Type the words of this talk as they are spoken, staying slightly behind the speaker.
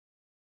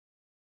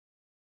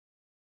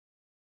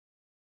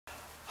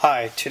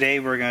Hi, today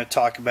we're going to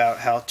talk about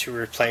how to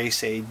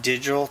replace a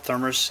digital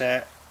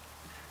thermostat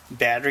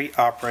battery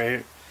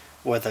operated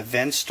with a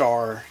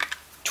Venstar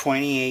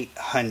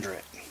 2800.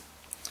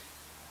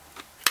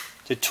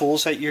 The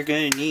tools that you're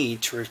going to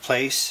need to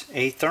replace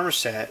a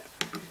thermostat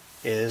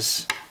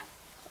is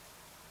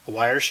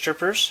wire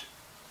strippers,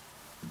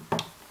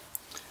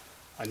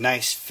 a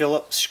nice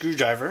Phillips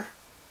screwdriver,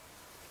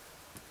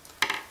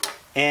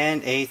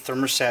 and a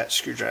thermostat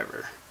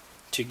screwdriver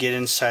to get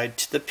inside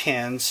to the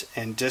pins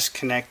and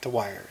disconnect the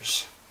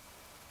wires.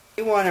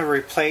 We want to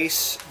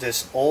replace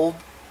this old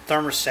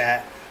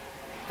thermostat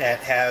that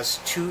has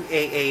two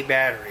AA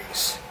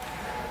batteries,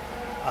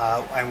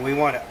 and we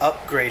want to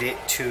upgrade it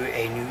to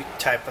a new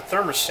type of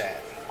thermostat.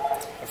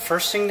 The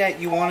first thing that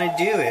you want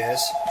to do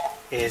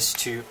is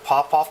to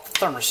pop off the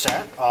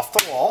thermostat off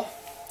the wall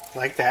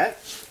like that,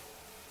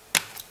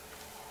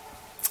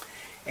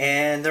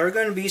 and there are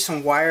going to be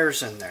some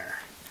wires in there.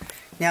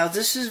 Now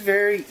this is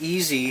very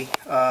easy.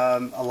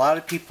 A lot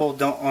of people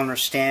don't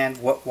understand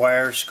what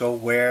wires go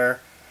where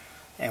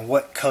and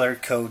what color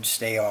codes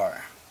they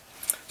are.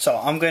 So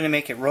I'm going to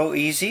make it real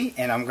easy,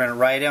 and I'm going to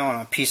write it on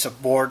a piece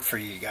of board for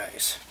you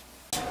guys.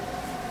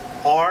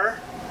 R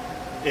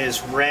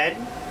is red,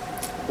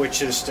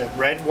 which is the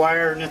red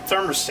wire in the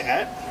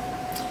thermostat,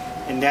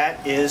 and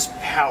that is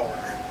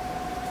power.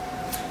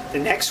 The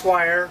next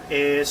wire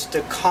is the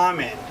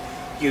common.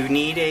 You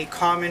need a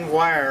common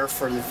wire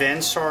for the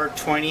Venstar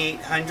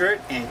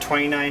 2800 and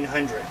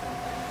 2900.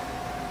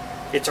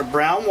 It's a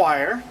brown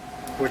wire,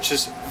 which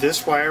is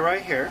this wire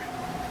right here,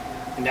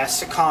 and that's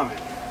the common.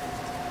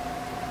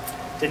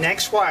 The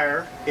next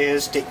wire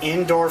is the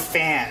indoor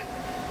fan.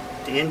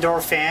 The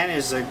indoor fan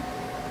is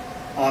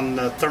on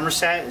the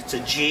thermostat, it's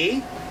a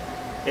G.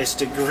 It's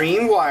the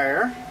green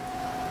wire,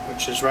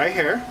 which is right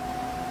here,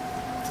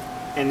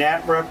 and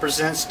that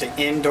represents the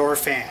indoor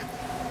fan.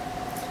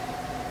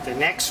 The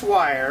next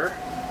wire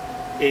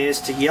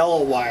is the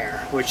yellow wire,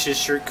 which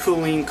is your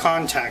cooling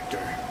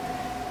contactor,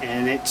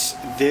 and it's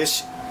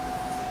this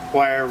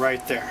wire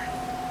right there.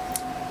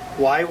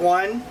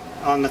 Y1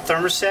 on the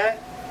thermostat,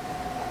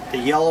 the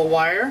yellow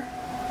wire,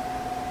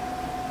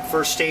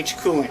 first stage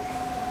cooling.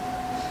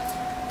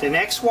 The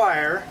next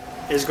wire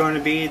is going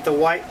to be the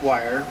white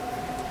wire,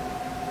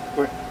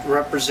 which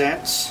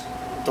represents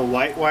the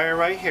white wire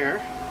right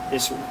here.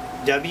 It's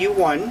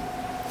W1,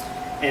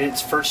 and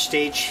it's first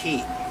stage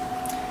heat.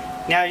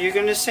 Now you're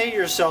going to say to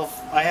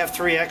yourself, I have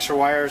 3 extra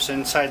wires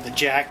inside the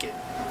jacket.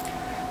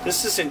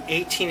 This is an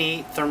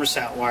 18/8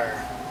 thermostat wire.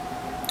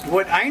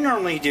 What I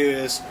normally do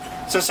is,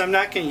 since I'm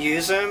not going to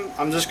use them,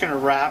 I'm just going to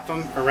wrap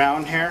them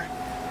around here,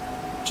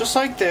 just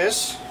like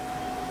this.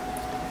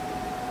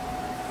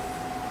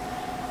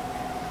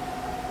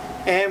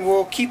 And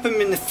we'll keep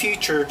them in the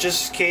future,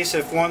 just in case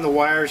if one of the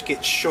wires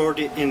gets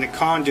shorted in the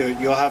conduit,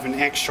 you'll have an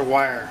extra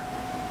wire.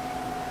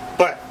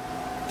 But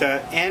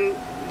the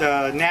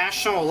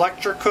National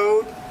Electric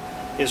Code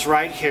is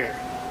right here.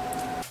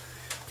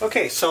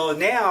 Okay, so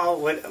now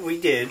what we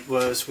did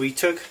was we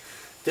took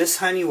this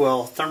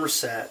Honeywell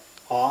thermostat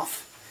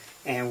off,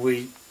 and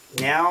we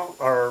now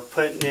are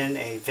putting in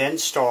a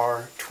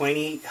Venstar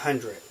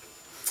 2800.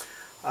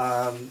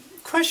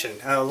 Question,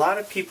 a lot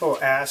of people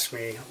ask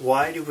me,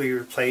 why do we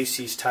replace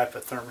these type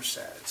of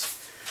thermostats?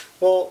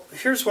 Well,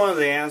 here's one of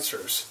the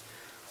answers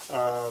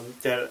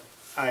that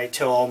I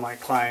tell all my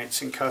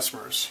clients and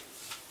customers.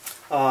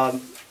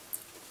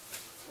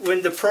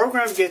 When the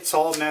program gets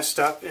all messed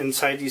up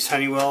inside these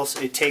Honeywells,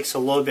 it takes a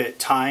little bit of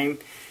time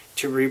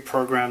to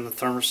reprogram the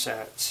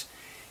thermostats.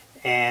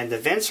 And the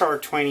Venstar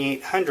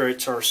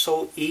 2800s are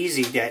so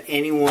easy that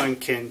anyone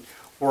can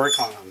work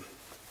on them.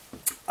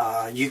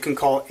 You can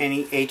call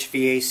any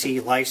HVAC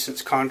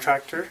licensed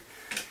contractor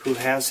who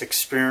has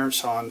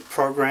experience on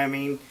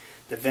programming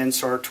the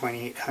Venstar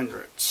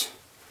 2800s.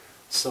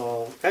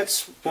 So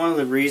that's one of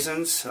the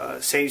reasons.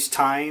 It saves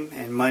time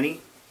and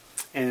money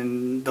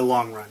in the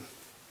long run.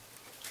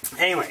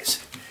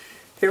 Anyways,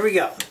 here we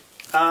go.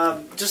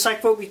 Just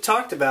like what we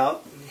talked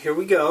about, here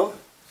we go.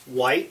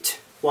 White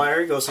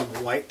wire goes on the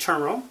white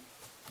terminal.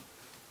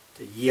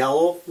 The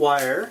yellow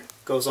wire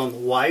goes on the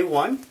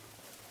Y1.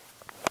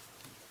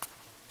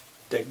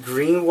 The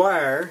green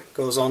wire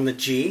goes on the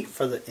G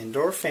for the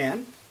indoor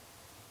fan.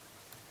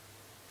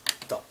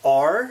 The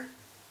R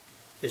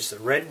is the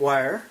red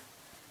wire,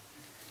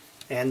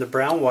 and the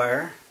brown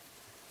wire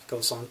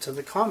goes on to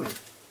the common.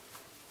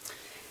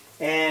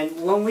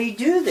 And when we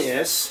do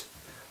this,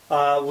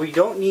 we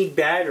don't need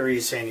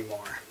batteries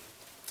anymore.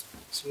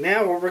 So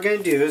now what we're going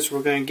to do is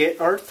we're going to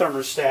get our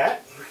thermostat,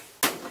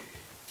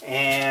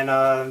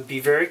 and be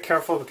very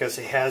careful because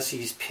it has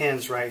these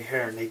pins right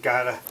here, and they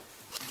gotta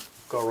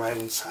go right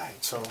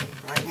inside. So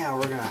right now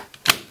we're going to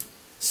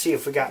see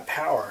if we got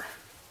power.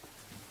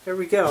 There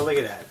we go, look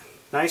at that.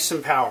 Nice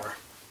and power.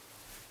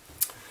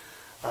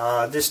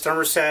 This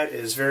thermostat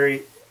is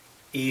very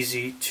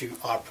easy to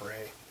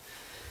operate.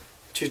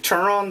 To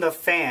turn on the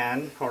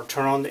fan or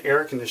turn on the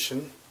air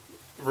condition,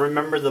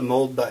 remember the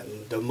mode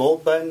button. The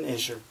mode button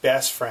is your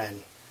best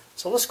friend.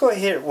 So let's go ahead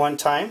and hit it one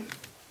time.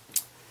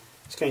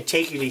 it's going to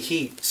take you to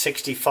heat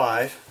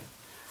 65.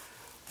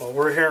 Well,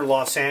 we're here in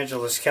Los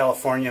Angeles,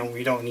 California, and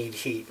we don't need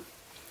heat.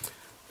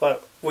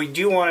 But we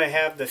do want to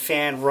have the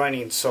fan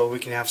running so we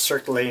can have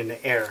circulating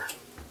the air.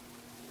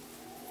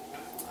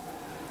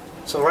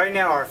 So right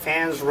now our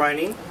fan's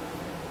running,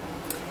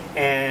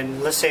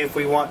 and let's say if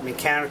we want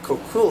mechanical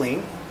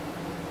cooling,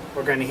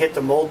 we're going to hit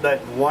the mode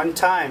button one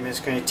time. It's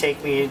going to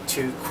take me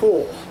to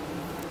cool.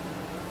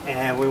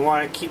 And we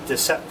want to keep the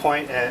set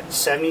point at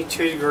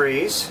 72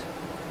 degrees.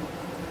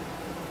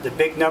 The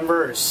big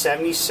number is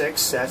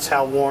 76. That's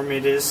how warm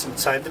it is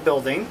inside the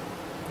building.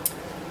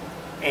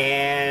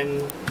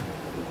 And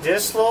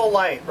this little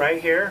light right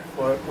here,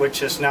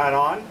 which is not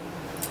on,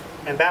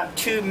 in about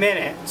 2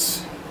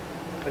 minutes,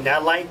 when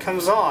that light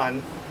comes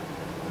on,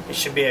 it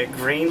should be a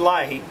green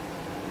light,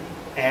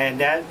 and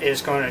that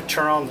is going to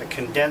turn on the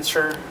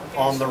condenser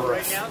on the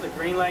roof. Right now the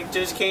green light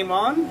just came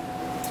on.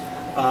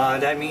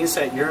 That means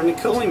that you're in the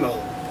cooling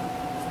mode.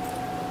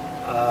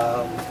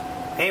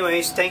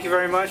 Anyways, thank you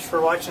very much for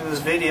watching this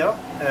video.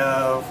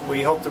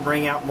 We hope to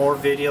bring out more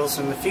videos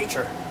in the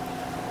future.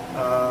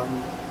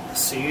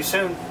 See you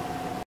soon.